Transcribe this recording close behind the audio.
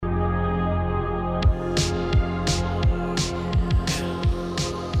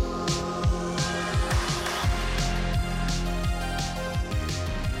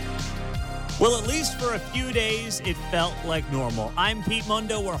Well, at least for a few days, it felt like normal. I'm Pete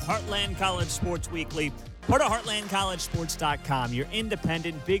Mundo. We're Heartland College Sports Weekly, part of HeartlandCollegeSports.com, your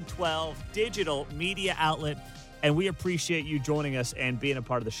independent Big 12 digital media outlet, and we appreciate you joining us and being a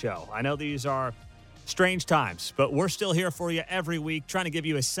part of the show. I know these are strange times, but we're still here for you every week, trying to give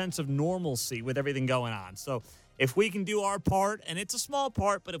you a sense of normalcy with everything going on. So if we can do our part, and it's a small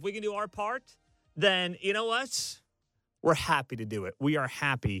part, but if we can do our part, then you know what? We're happy to do it. We are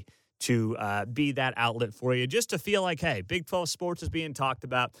happy to be that outlet for you, just to feel like, hey, Big 12 sports is being talked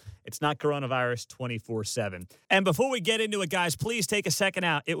about. It's not coronavirus 24/7. And before we get into it, guys, please take a second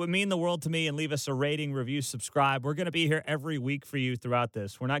out. It would mean the world to me, and leave us a rating, review, subscribe. We're going to be here every week for you throughout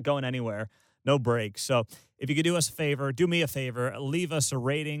this. We're not going anywhere. No breaks. So if you could do us a favor, do me a favor, leave us a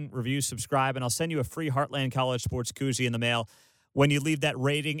rating, review, subscribe, and I'll send you a free Heartland College Sports koozie in the mail. When you leave that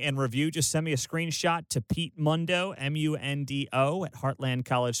rating and review, just send me a screenshot to Pete Mundo, MUNDO, at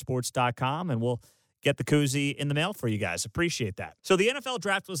HeartlandCollegeSports.com, and we'll get the koozie in the mail for you guys. Appreciate that. So the NFL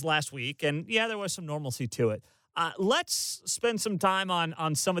draft was last week, and yeah, there was some normalcy to it. Let's spend some time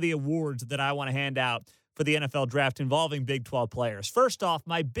on some of the awards that I want to hand out for the NFL draft involving Big 12 players. First off,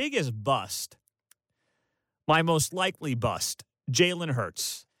 my biggest bust, my most likely bust, Jalen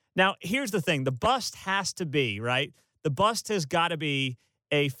Hurts. Now, here's the thing. The bust has to be, right? The bust has got to be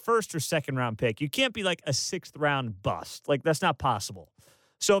a first or second round pick. You can't be like a sixth round bust. Like, that's not possible.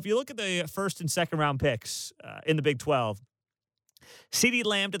 So if you look at the first and second round picks in the Big 12, CeeDee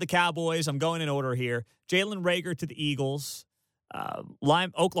Lamb to the Cowboys. I'm going in order here. Jalen Reagor to the Eagles.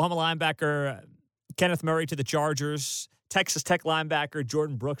 Oklahoma linebacker Kenneth Murray to the Chargers. Texas Tech linebacker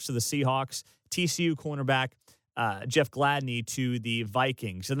Jordan Brooks to the Seahawks. TCU cornerback Jeff Gladney to the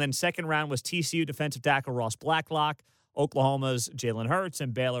Vikings. And then second round was TCU defensive tackle Ross Blacklock, Oklahoma's Jalen Hurts,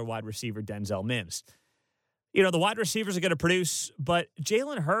 and Baylor wide receiver Denzel Mims. You know, the wide receivers are going to produce, but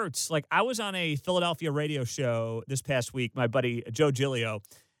Jalen Hurts, like, I was on a Philadelphia radio show this past week, my buddy Joe Giglio,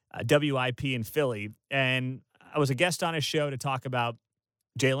 WIP in Philly, and I was a guest on his show to talk about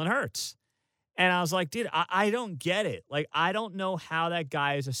Jalen Hurts. And I was like, dude, I don't get it. Like, I don't know how that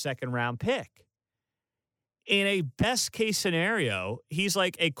guy is a second-round pick. In a best-case scenario, he's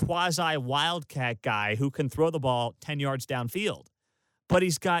like a quasi-wildcat guy who can throw the ball 10 yards downfield. But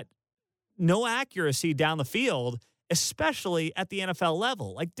he's got no accuracy down the field, especially at the NFL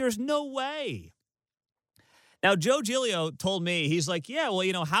level. Like, there's no way. Now, Joe Giglio told me, he's like, yeah, well,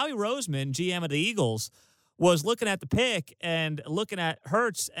 you know, Howie Roseman, GM of the Eagles, was looking at the pick and looking at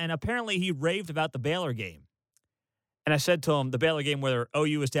Hurts, and apparently he raved about the Baylor game. And I said to him, the Baylor game where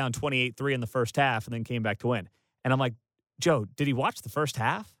OU was down 28-3 in the first half and then came back to win. And I'm like, Joe, did he watch the first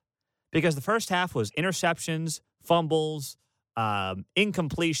half? Because the first half was interceptions, fumbles,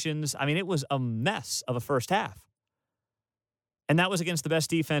 incompletions. I mean, it was a mess of a first half. And that was against the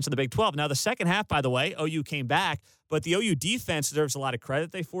best defense in the Big 12. Now, the second half, by the way, OU came back, but the OU defense deserves a lot of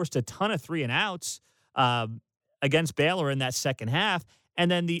credit. They forced a ton of 3-and-outs against Baylor in that second half.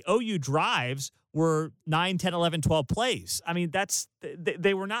 And then the OU drives were 9, 10, 11, 12 plays. I mean,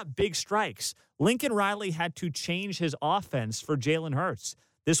 they were not big strikes. Lincoln Riley had to change his offense for Jalen Hurts.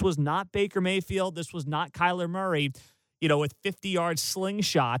 This was not Baker Mayfield. This was not Kyler Murray, you know, with 50-yard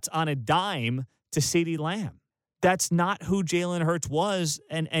slingshots on a dime to CeeDee Lamb. That's not who Jalen Hurts was.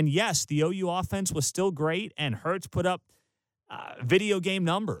 And yes, the OU offense was still great, and Hurts put up video game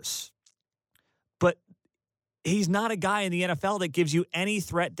numbers. But he's not a guy in the NFL that gives you any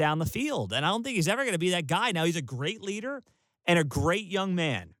threat down the field. And I don't think he's ever going to be that guy. Now, he's a great leader and a great young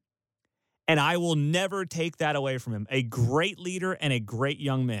man. And I will never take that away from him. A great leader and a great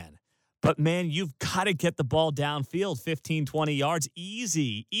young man. But, man, you've got to get the ball downfield 15, 20 yards.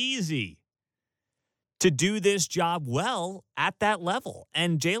 Easy to do this job well at that level.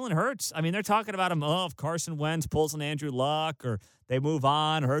 And Jalen Hurts, I mean, they're talking about him, if Carson Wentz pulls an Andrew Luck or they move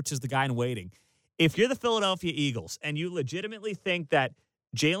on, Hurts is the guy in waiting. If you're the Philadelphia Eagles and you legitimately think that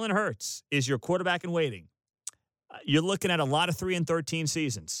Jalen Hurts is your quarterback in waiting, you're looking at a lot of 3-13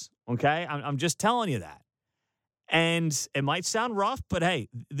 seasons, okay? I'm just telling you that. And it might sound rough, but, hey,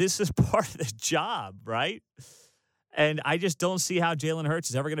 this is part of the job, right? And I just don't see how Jalen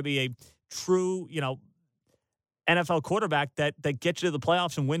Hurts is ever going to be a true, you know, NFL quarterback that gets you to the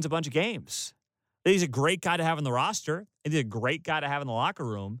playoffs and wins a bunch of games. He's a great guy to have in the roster. He's a great guy to have in the locker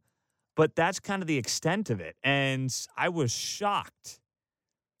room. But that's kind of the extent of it. And I was shocked.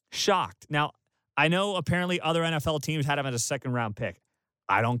 Now, I know apparently other NFL teams had him as a second-round pick.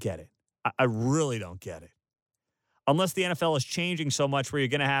 I don't get it. I really don't get it. Unless the NFL is changing so much where you're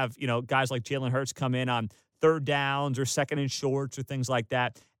going to have, you know, guys like Jalen Hurts come in on third downs or second and shorts or things like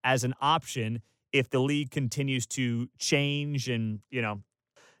that as an option if the league continues to change and, you know,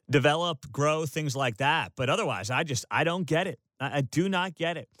 develop, grow, things like that. But otherwise, I don't get it. I do not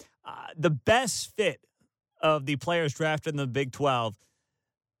get it. The best fit of the players drafted in the Big 12,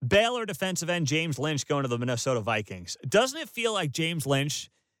 Baylor defensive end James Lynch going to the Minnesota Vikings. Doesn't it feel like James Lynch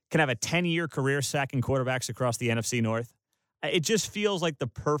can have a 10-year career sacking quarterbacks across the NFC North? It just feels like the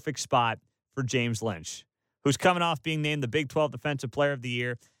perfect spot for James Lynch, who's coming off being named the Big 12 Defensive Player of the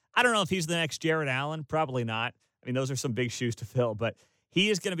Year. I don't know if he's the next Jared Allen. Probably not. I mean, those are some big shoes to fill, but he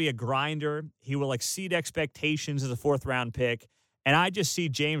is going to be a grinder. He will exceed expectations as a fourth-round pick. And I just see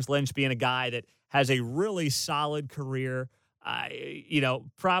James Lynch being a guy that has a really solid career.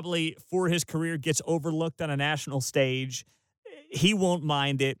 Probably for his career gets overlooked on a national stage. He won't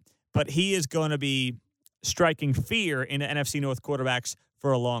mind it, but he is going to be striking fear into NFC North quarterbacks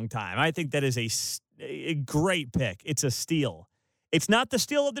for a long time. I think that is a great pick. It's a steal. It's not the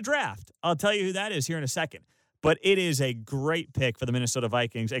steal of the draft. I'll tell you who that is here in a second. But it is a great pick for the Minnesota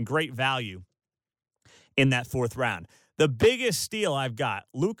Vikings and great value in that fourth round. The biggest steal I've got,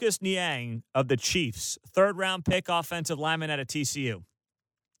 Lucas Niang of the Chiefs, third-round pick offensive lineman out of TCU.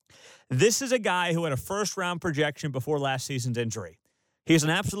 This is a guy who had a first-round projection before last season's injury. He's an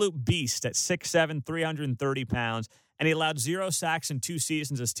absolute beast at 6'7", 330 pounds, and he allowed 0 sacks in 2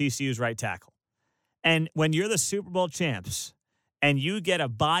 seasons as TCU's right tackle. And when you're the Super Bowl champs and you get a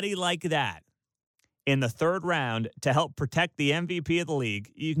body like that in the third round to help protect the MVP of the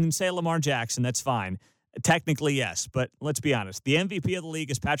league, you can say Lamar Jackson, that's fine. Technically, yes, but let's be honest. The MVP of the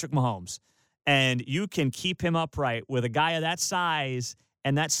league is Patrick Mahomes, and you can keep him upright with a guy of that size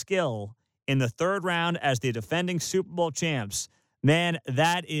and that skill in the third round as the defending Super Bowl champs. Man,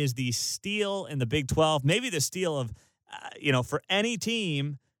 that is the steal in the Big 12. Maybe the steal of, for any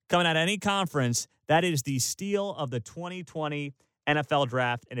team coming out of any conference, that is the steal of the 2020 NFL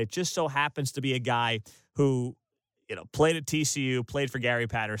draft. And it just so happens to be a guy who, played at TCU, played for Gary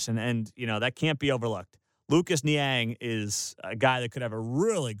Patterson, and, that can't be overlooked. Lucas Niang is a guy that could have a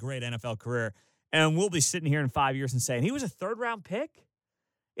really great NFL career. And we'll be sitting here in 5 years and saying, he was a third-round pick?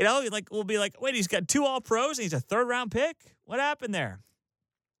 We'll be like, wait, he's got 2 All-Pros and he's a third-round pick? What happened there?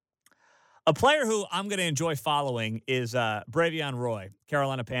 A player who I'm going to enjoy following is Bravion Roy,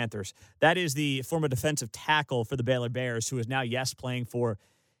 Carolina Panthers. That is the former defensive tackle for the Baylor Bears, who is now, playing for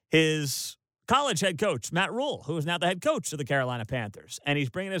his college head coach, Matt Rule, who is now the head coach of the Carolina Panthers. And he's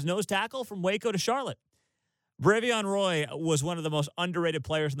bringing his nose tackle from Waco to Charlotte. Bravion Roy was one of the most underrated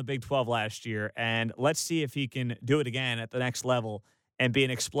players in the Big 12 last year, and let's see if he can do it again at the next level and be an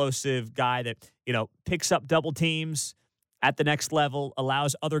explosive guy that, picks up double teams at the next level,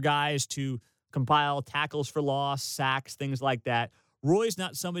 allows other guys to compile tackles for loss, sacks, things like that. Roy's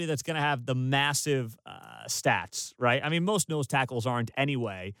not somebody that's going to have the massive stats, right? I mean, most nose tackles aren't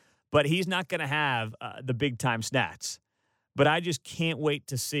anyway, but he's not going to have the big-time stats. But I just can't wait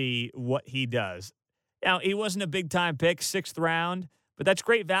to see what he does. Now, he wasn't a big-time pick, 6th round, but that's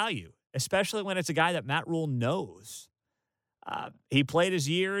great value, especially when it's a guy that Matt Rule knows. He played his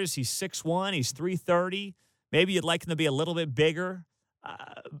years. He's 6'1", he's 330. Maybe you'd like him to be a little bit bigger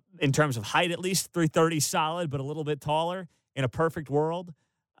in terms of height, at least 330 solid, but a little bit taller in a perfect world.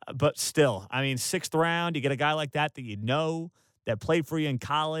 But still, 6th round, you get a guy like that that played for you in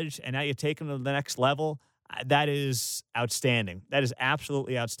college, and now you take him to the next level. That is outstanding. That is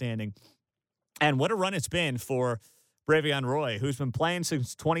absolutely outstanding. And what a run it's been for Bravion Roy, who's been playing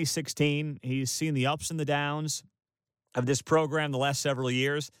since 2016. He's seen the ups and the downs of this program the last several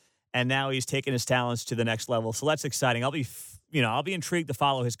years, and now he's taken his talents to the next level. So that's exciting. I'll be intrigued to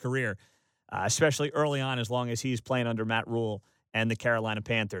follow his career, especially early on, as long as he's playing under Matt Rule and the Carolina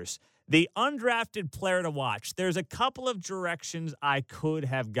Panthers. The undrafted player to watch. There's a couple of directions I could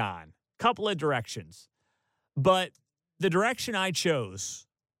have gone. Couple of directions. But the direction I chose,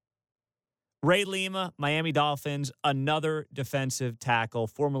 Ray Lima, Miami Dolphins, another defensive tackle,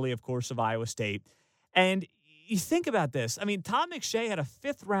 formerly, of course, of Iowa State. And you think about this. Tom McShay had a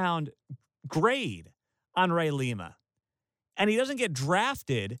 5th-round grade on Ray Lima. And he doesn't get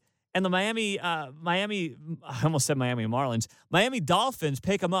drafted, and the Miami Dolphins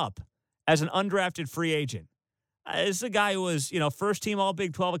pick him up as an undrafted free agent. This is a guy who was, first team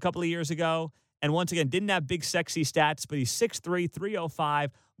All-Big 12 a couple of years ago, and once again, didn't have big, sexy stats, but he's 6'3",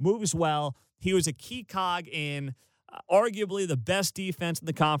 305, moves well. He was a key cog in arguably the best defense in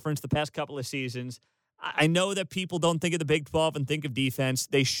the conference the past couple of seasons. I know that people don't think of the Big 12 and think of defense.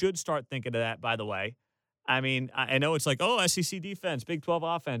 They should start thinking of that, by the way. I know it's like, SEC defense, Big 12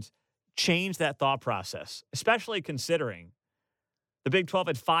 offense. Change that thought process, especially considering the Big 12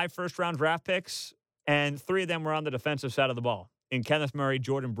 had 5 first-round draft picks, and 3 of them were on the defensive side of the ball in Kenneth Murray,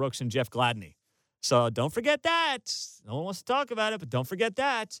 Jordan Brooks, and Jeff Gladney. So don't forget that. No one wants to talk about it, but don't forget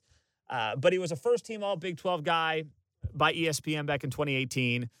that. But he was a first-team All-Big 12 guy by ESPN back in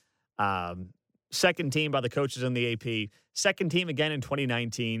 2018. Second team by the coaches in the AP. Second team again in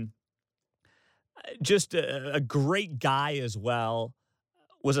 2019. Just a great guy as well.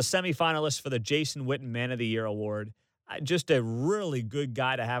 Was a semifinalist for the Jason Witten Man of the Year Award. Just a really good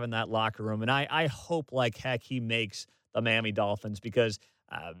guy to have in that locker room. And I hope like heck he makes the Miami Dolphins because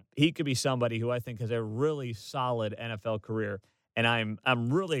he could be somebody who I think has a really solid NFL career. And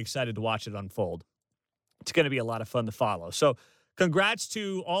I'm really excited to watch it unfold. It's going to be a lot of fun to follow. So congrats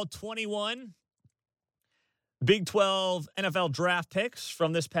to all 21 Big 12 NFL draft picks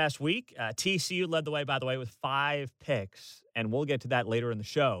from this past week. TCU led the way, by the way, with 5 picks. And we'll get to that later in the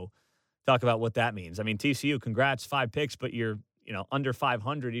show. Talk about what that means. I mean, TCU, congrats, 5 picks, but you're under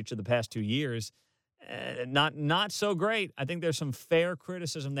 500 each of the past 2 years. Not so great. I think there's some fair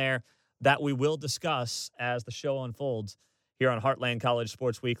criticism there that we will discuss as the show unfolds here on Heartland College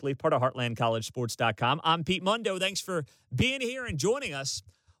Sports Weekly, part of HeartlandCollegeSports.com. I'm Pete Mundo. Thanks for being here and joining us.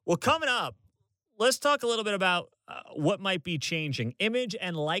 Well, coming up, let's talk a little bit about what might be changing. Image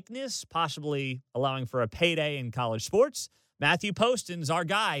and likeness, possibly allowing for a payday in college sports. Matthew Poston's our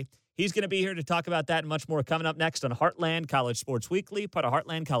guy. He's going to be here to talk about that and much more coming up next on Heartland College Sports Weekly, part of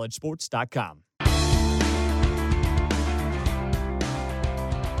HeartlandCollegeSports.com.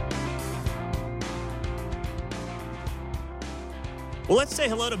 Well, let's say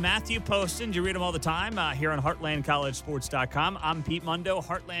hello to Matthew Poston. You read him all the time here on HeartlandCollegeSports.com. I'm Pete Mundo.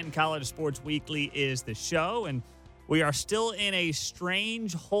 Heartland College Sports Weekly is the show, and we are still in a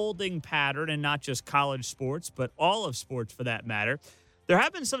strange holding pattern, and not just college sports, but all of sports for that matter. There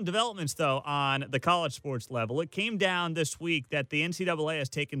have been some developments, though, on the college sports level. It came down this week that the NCAA has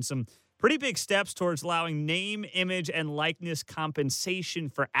taken some pretty big steps towards allowing name, image, and likeness compensation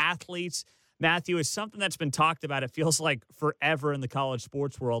for athletes. Matthew, it's something that's been talked about, it feels like, forever in the college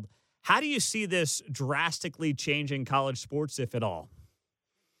sports world. How do you see this drastically changing college sports, if at all?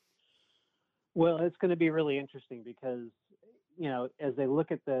 Well, it's going to be really interesting because, as they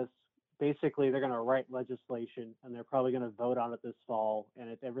look at this, basically they're going to write legislation and they're probably going to vote on it this fall.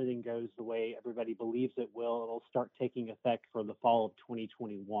 And if everything goes the way everybody believes it will, it'll start taking effect for the fall of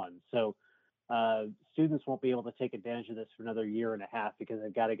 2021. So students won't be able to take advantage of this for another year and a half because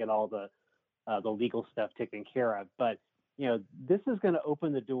they've got to get all the legal stuff taken care of. But, this is going to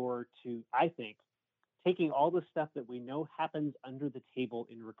open the door to, I think, taking all the stuff that we know happens under the table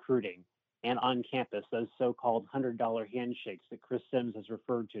in recruiting and on campus, those so-called $100 handshakes that Chris Sims has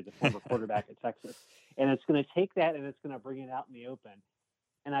referred to, the former quarterback at Texas. And it's going to take that and it's going to bring it out in the open.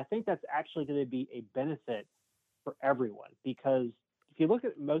 And I think that's actually going to be a benefit for everyone because if you look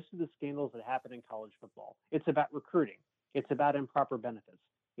at most of the scandals that happen in college football, it's about recruiting. It's about improper benefits.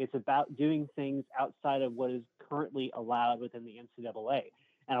 It's about doing things outside of what is currently allowed within the NCAA.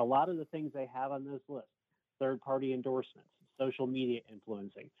 And a lot of the things they have on those lists, third-party endorsements, social media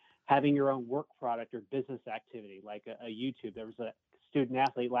influencing, having your own work product or business activity like a YouTube. There was a student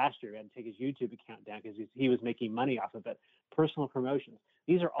athlete last year who had to take his YouTube account down because he was making money off of it. Personal promotions.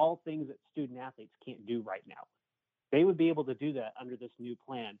 These are all things that student athletes can't do right now. They would be able to do that under this new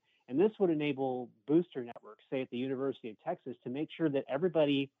plan. And this would enable booster networks, say at the University of Texas, to make sure that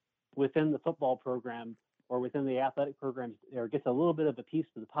everybody within the football program or within the athletic programs there gets a little bit of a piece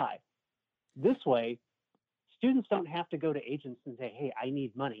of the pie. This way, students don't have to go to agents and say, hey, I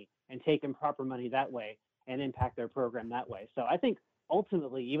need money, and take improper money that way and impact their program that way. So I think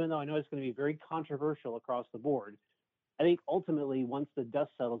ultimately, even though I know it's going to be very controversial across the board, I think ultimately once the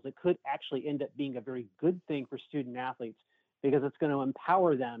dust settles, it could actually end up being a very good thing for student athletes because it's going to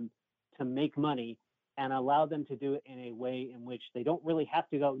empower them to make money and allow them to do it in a way in which they don't really have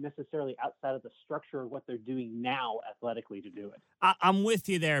to go necessarily outside of the structure of what they're doing now athletically to do it. I'm with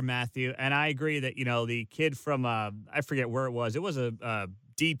you there, Matthew, and I agree that, the kid from, I forget where it was a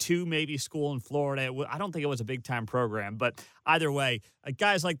D2 maybe school in Florida. I don't think it was a big-time program, but either way,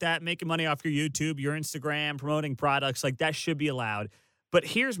 guys like that making money off your YouTube, your Instagram, promoting products, like that should be allowed. But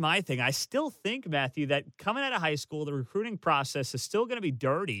here's my thing. I still think, Matthew, that coming out of high school, the recruiting process is still going to be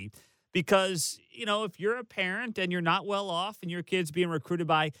dirty. Because, if you're a parent and you're not well off and your kid's being recruited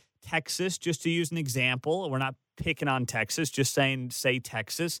by Texas, just to use an example, we're not picking on Texas, just say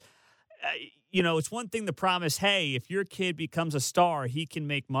Texas. It's one thing to promise, hey, if your kid becomes a star, he can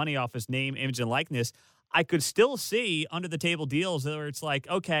make money off his name, image, and likeness. I could still see under the table deals where it's like,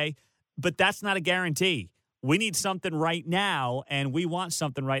 okay, but that's not a guarantee. We need something right now, and we want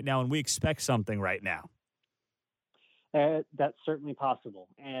something right now, and we expect something right now. That's certainly possible,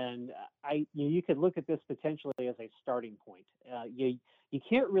 and you could look at this potentially as a starting point. You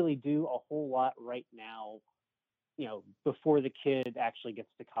can't really do a whole lot right now, before the kid actually gets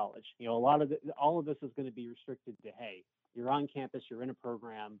to college. All of this is going to be restricted to, hey, you're on campus, you're in a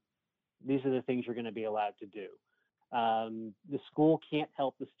program, these are the things you're going to be allowed to do. The school can't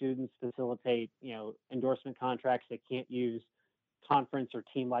help the students facilitate, endorsement contracts. They can't use conference or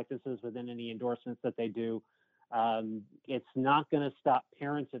team likenesses within any endorsements that they do. It's not going to stop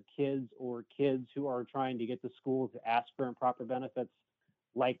parents of kids or kids who are trying to get to school to ask for improper benefits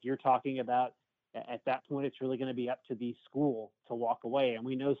like you're talking about. At that point, it's really going to be up to the school to walk away. And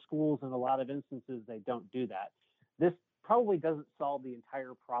we know schools, in a lot of instances, they don't do that. This probably doesn't solve the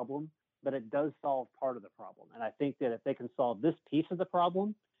entire problem, but it does solve part of the problem. And I think that if they can solve this piece of the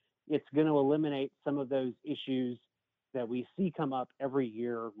problem, it's going to eliminate some of those issues that we see come up every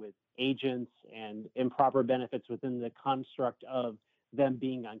year with agents and improper benefits within the construct of them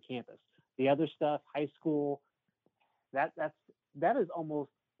being on campus. The other stuff, high school, that is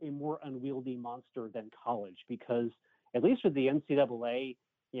almost a more unwieldy monster than college, because at least with the NCAA,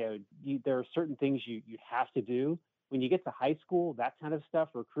 there are certain things you have to do. When you get to high school, that kind of stuff,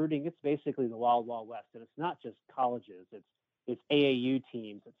 recruiting, it's basically the wild, wild west. And it's not just colleges. It's AAU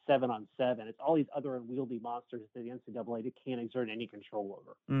teams. It's 7-on-7. It's all these other unwieldy monsters that the NCAA can't exert any control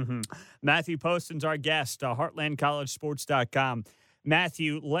over. Mm-hmm. Matthew Poston's our guest, heartlandcollegesports.com.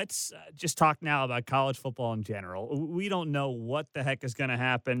 Matthew, let's just talk now about college football in general. We don't know what the heck is going to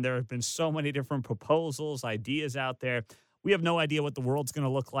happen. There have been so many different proposals, ideas out there. We have no idea what the world's going to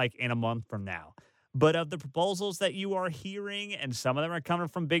look like in a month from now. But of the proposals that you are hearing, and some of them are coming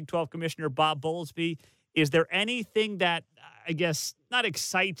from Big 12 Commissioner Bob Bowlesby, is there anything that, I guess, not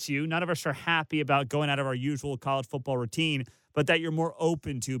excites you? None of us are happy about going out of our usual college football routine, but that you're more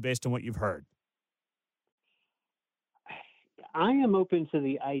open to based on what you've heard? I am open to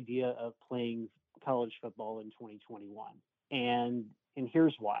the idea of playing college football in 2021. And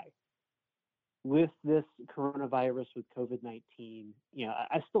here's why. With this coronavirus, with COVID-19,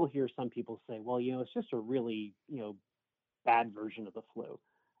 I still hear some people say, well, it's just a really, bad version of the flu.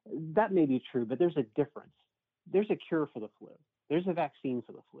 That may be true, but there's a difference. There's a cure for the flu. There's a vaccine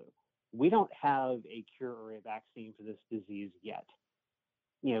for the flu. We don't have a cure or a vaccine for this disease yet.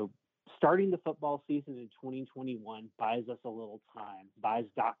 Starting the football season in 2021 buys us a little time, buys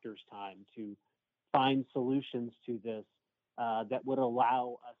doctors time to find solutions to this that would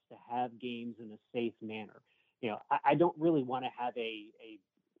allow us to have games in a safe manner. I don't really want to have a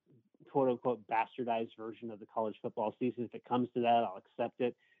quote unquote bastardized version of the college football season. If it comes to that, I'll accept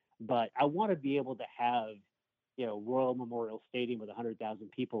it. But I want to be able to have, Royal Memorial Stadium with 100,000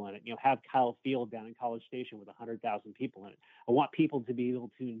 people in it, have Kyle Field down in College Station with 100,000 people in it. I want people to be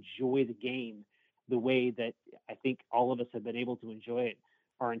able to enjoy the game the way that I think all of us have been able to enjoy it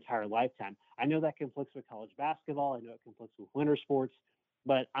our entire lifetime. I know that conflicts with college basketball. I know it conflicts with winter sports,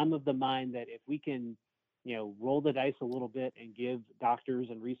 but I'm of the mind that if we can, roll the dice a little bit and give doctors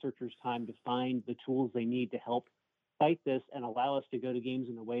and researchers time to find the tools they need to help fight this and allow us to go to games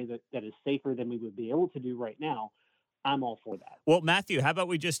in a way that is safer than we would be able to do right now, I'm all for that. Well, Matthew, how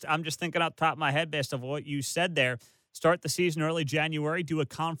about I'm just thinking off the top of my head based on what you said there, start the season early January, do a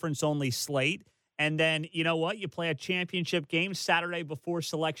conference-only slate, and then, you know what, you play a championship game Saturday before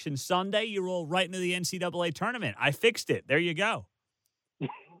Selection Sunday, you roll right into the NCAA tournament. I fixed it. There you go.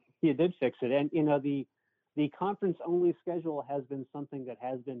 You did fix it. And, the conference-only schedule has been something that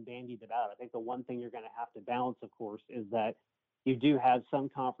has been bandied about. I think the one thing you're going to have to balance, of course, is that you do have some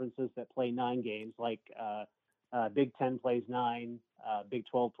conferences that play 9 games, like Big 10 plays 9, Big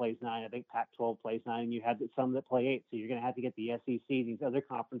 12 plays 9, I think Pac-12 plays 9, and you have some that play 8. So you're going to have to get the SEC, these other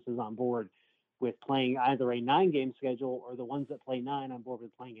conferences on board with playing either a 9-game schedule, or the ones that play 9 on board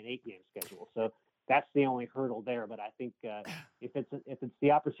with playing an 8-game schedule. So that's the only hurdle there. But I think if it's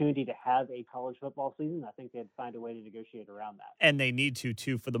the opportunity to have a college football season, I think they'd find a way to negotiate around that. And they need to,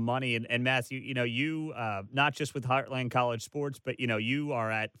 too, for the money. And Matthew, you not just with Heartland College Sports, but, you are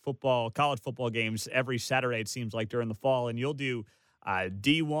at college football games every Saturday, it seems like, during the fall. And you'll do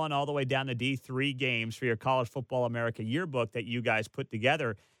D1 all the way down to D3 games for your College Football America yearbook that you guys put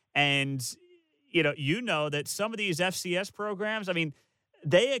together. And, that some of these FCS programs, I mean,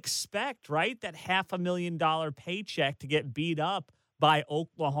 they expect, right, that $500,000 paycheck to get beat up by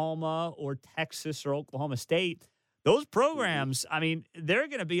Oklahoma or Texas or Oklahoma State. Those programs, I mean, they're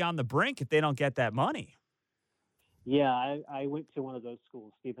going to be on the brink if they don't get that money. Yeah, I went to one of those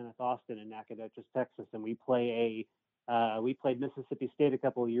schools, Stephen F. Austin in Nacogdoches, Texas, and we played Mississippi State a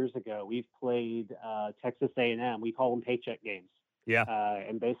couple of years ago. We've played Texas A&M. We call them paycheck games. Yeah.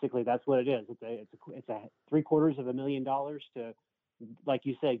 And basically that's what it is. It's a $750,000 to, like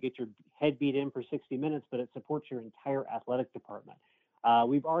you said, get your head beat in for 60 minutes, but it supports your entire athletic department.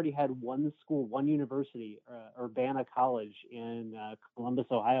 We've already had one school, one university, Urbana College in Columbus,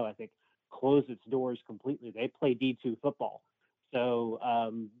 Ohio, I think, close its doors completely. They play D2 football. So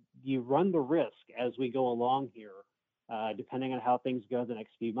you run the risk as we go along here, depending on how things go the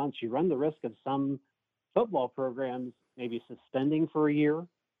next few months, you run the risk of some football programs maybe suspending for a year,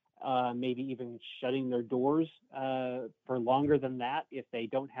 maybe even shutting their doors for longer than that if they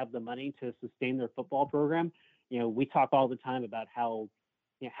don't have the money to sustain their football program. We talk all the time about how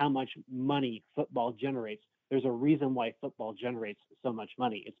much money football generates. There's a reason why football generates so much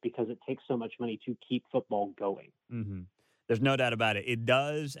money. It's because it takes so much money to keep football going. Mm-hmm. There's no doubt about it. It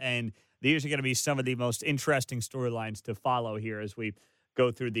does, and these are going to be some of the most interesting storylines to follow here as we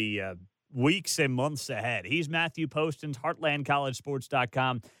go through the weeks and months ahead. He's Matthew Postins,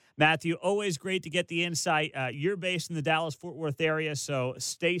 HeartlandCollegeSports.com. Matthew, always great to get the insight. You're based in the Dallas-Fort Worth area, so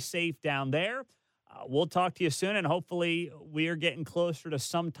stay safe down there. We'll talk to you soon, and hopefully we are getting closer to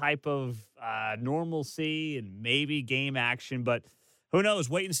some type of normalcy and maybe game action, but who knows?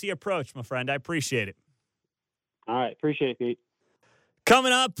 Wait and see approach, my friend. I appreciate it. All right. Appreciate it, Pete.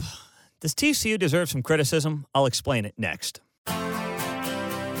 Coming up, does TCU deserve some criticism? I'll explain it next.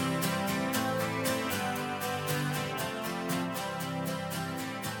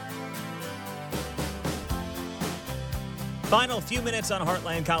 Final few minutes on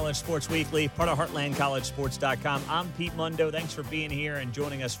Heartland College Sports Weekly, part of HeartlandCollegeSports.com. I'm Pete Mundo. Thanks for being here and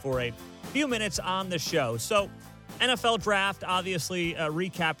joining us for a few minutes on the show. So, NFL Draft, obviously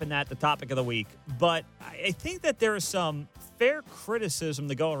recapping that, the topic of the week. But I think that there is some fair criticism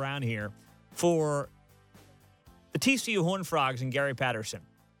to go around here for the TCU Horned Frogs and Gary Patterson.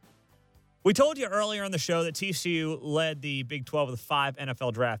 We told you earlier in the show that TCU led the Big 12 with 5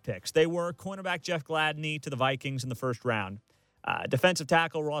 NFL draft picks. They were cornerback Jeff Gladney to the Vikings in the first round. Defensive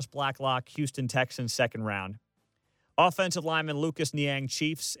tackle Ross Blacklock, Houston Texans, second round. Offensive lineman Lucas Niang,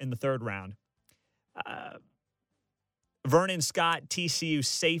 Chiefs in the third round. Vernon Scott, TCU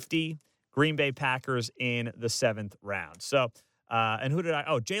safety, Green Bay Packers in the 7th round. So, and who did I?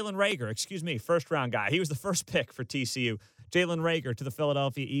 Oh, Jalen Reagor, first round guy. He was the first pick for TCU. Jalen Reagor to the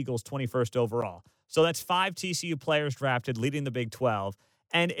Philadelphia Eagles, 21st overall. So that's 5 TCU players drafted, leading the Big 12.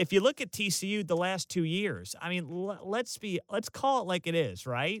 And if you look at TCU the last 2 years, I mean, let's call it like it is,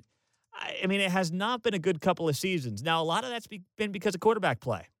 right? I mean, it has not been a good couple of seasons. Now, a lot of that's been because of quarterback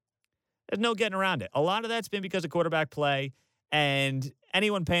play. There's no getting around it. A lot of that's been because of quarterback play, and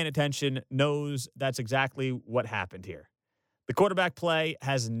anyone paying attention knows that's exactly what happened here. The quarterback play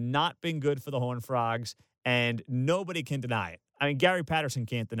has not been good for the Horned Frogs, and nobody can deny it. I mean, Gary Patterson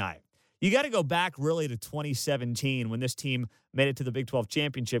can't deny it. You got to go back really to 2017 when this team made it to the Big 12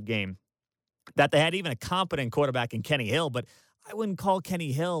 championship game, that they had even a competent quarterback in Kenny Hill, but I wouldn't call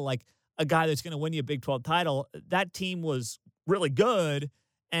Kenny Hill like a guy that's going to win you a Big 12 title. That team was really good,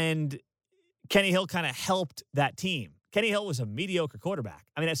 and Kenny Hill kind of helped that team. Kenny Hill was a mediocre quarterback.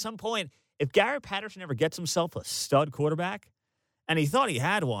 I mean, at some point, if Gary Patterson ever gets himself a stud quarterback, and he thought he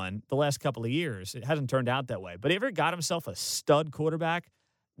had one the last couple of years, it hasn't turned out that way, but if he ever got himself a stud quarterback,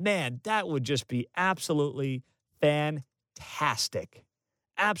 man, that would just be absolutely fantastic.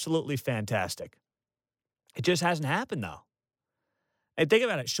 Absolutely fantastic. It just hasn't happened, though. And think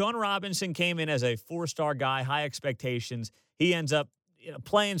about it. Sean Robinson came in as a 4-star guy, high expectations. He ends up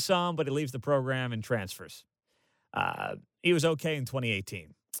playing some, but he leaves the program and transfers. He was okay in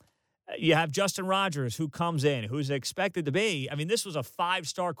 2018. You have Justin Rogers, who comes in, who's expected to be, I mean, this was a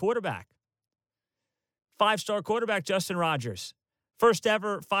 5-star quarterback. 5-star quarterback, Justin Rogers. First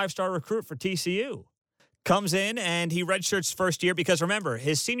ever 5-star recruit for TCU. Comes in and he redshirts first year because, remember,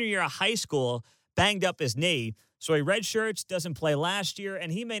 his senior year of high school banged up his knee. So he redshirts, doesn't play last year,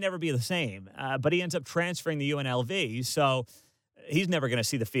 and he may never be the same. But he ends up transferring to UNLV, so he's never going to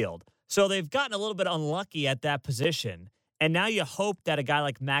see the field. So they've gotten a little bit unlucky at that position. And now you hope that a guy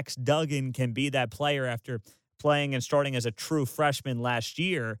like Max Duggan can be that player after playing and starting as a true freshman last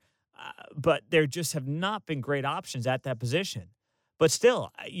year. But there just have not been great options at that position. But still,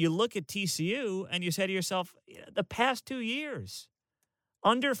 you look at TCU and you say to yourself, the past 2 years,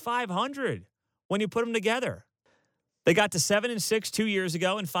 under 500 when you put them together. They got to 7-6 2 years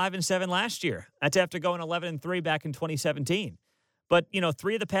ago and 5-7 last year. That's after going 11-3 back in 2017. But,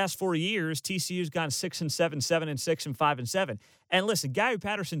 3 of the past 4 years, TCU's gone 6-7, 7-6, and 5-7. And listen, Gary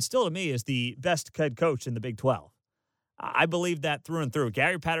Patterson still, to me, is the best head coach in the Big 12. I believe that through and through.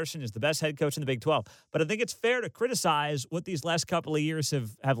 Gary Patterson is the best head coach in the Big 12. But I think it's fair to criticize what these last couple of years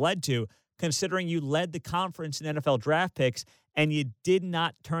have led to. considering you led the conference in NFL draft picks and you did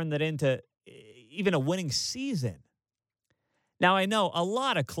not turn that into even a winning season. Now, I know a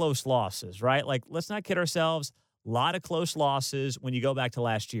lot of close losses, right? Like, let's not kid ourselves. A lot of close losses when you go back to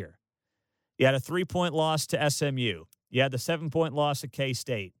last year. You had a 3-point loss to SMU. You had the 7-point loss at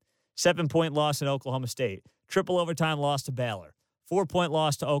K-State. 7-point loss at Oklahoma State. Triple overtime loss to Baylor. 4-point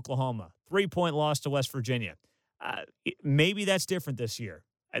loss to Oklahoma. 3-point loss to West Virginia. Maybe that's different this year.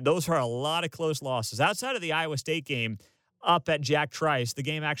 Those are a lot of close losses. Outside of the Iowa State game up at Jack Trice, the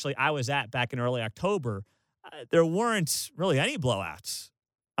game actually I was at back in early October, there weren't really any blowouts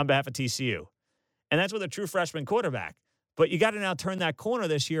on behalf of TCU. And that's with a true freshman quarterback. But you got to now turn that corner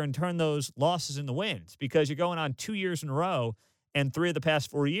this year and turn those losses into wins, because you're going on 2 years in a row and 3 of the past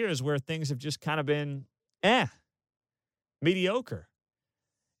 4 years where things have just kind of been mediocre.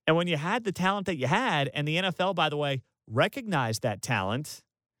 And when you had the talent that you had, and the NFL, by the way, recognized that talent,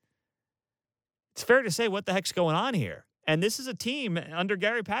 it's fair to say, what the heck's going on here? And this is a team under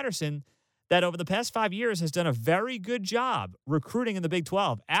Gary Patterson that over the past 5 years has done a very good job recruiting in the Big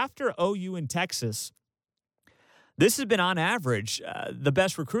 12. After OU and Texas, this has been, on average, the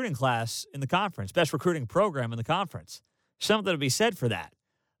best recruiting class in the conference, best recruiting program in the conference. Something to be said for that.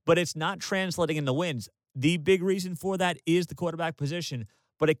 But it's not translating into wins. The big reason for that is the quarterback position,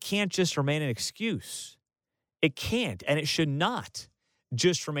 but it can't just remain an excuse. It can't, and it should not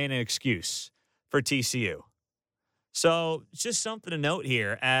just remain an excuse for TCU. So it's just something to note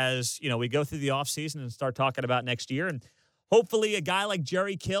here as, we go through the offseason and start talking about next year. And hopefully a guy like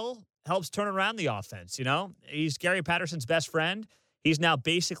Jerry Kill helps turn around the offense. He's Gary Patterson's best friend. He's now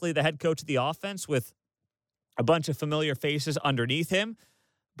basically the head coach of the offense with a bunch of familiar faces underneath him.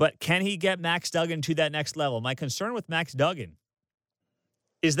 But can he get Max Duggan to that next level? My concern with Max Duggan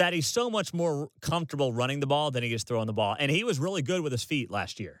is that he's so much more comfortable running the ball than he is throwing the ball. And he was really good with his feet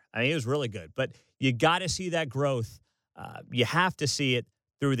last year. He was really good. But you got to see that growth. You have to see it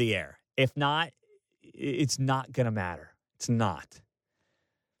through the air. If not, it's not going to matter. It's not.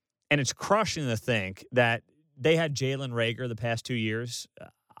 And it's crushing to think that they had Jalen Reagor the past 2 years.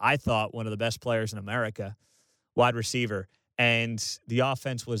 I thought one of the best players in America, wide receiver, and the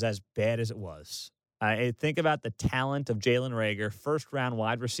offense was as bad as it was. Think about the talent of Jalen Reagor, first-round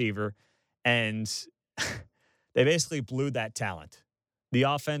wide receiver, and they basically blew that talent. The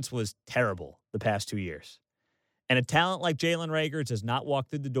offense was terrible the past 2 years. And a talent like Jalen Reagor does not walk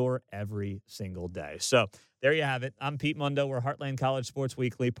through the door every single day. So there you have it. I'm Pete Mundo. We're Heartland College Sports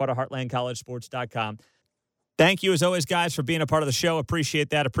Weekly, part of HeartlandCollegeSports.com. Thank you, as always, guys, for being a part of the show. Appreciate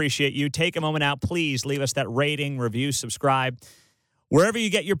that. Appreciate you. Take a moment out. Please leave us that rating, review, subscribe, wherever you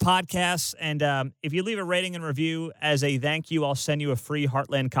get your podcasts. And if you leave a rating and review as a thank you, I'll send you a free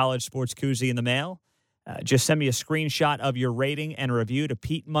Heartland College Sports koozie in the mail. Just send me a screenshot of your rating and review to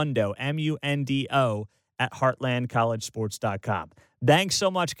Pete Mundo, MUNDO, at HeartlandCollegeSports.com. Thanks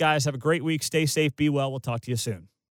so much, guys. Have a great week. Stay safe. Be well. We'll talk to you soon.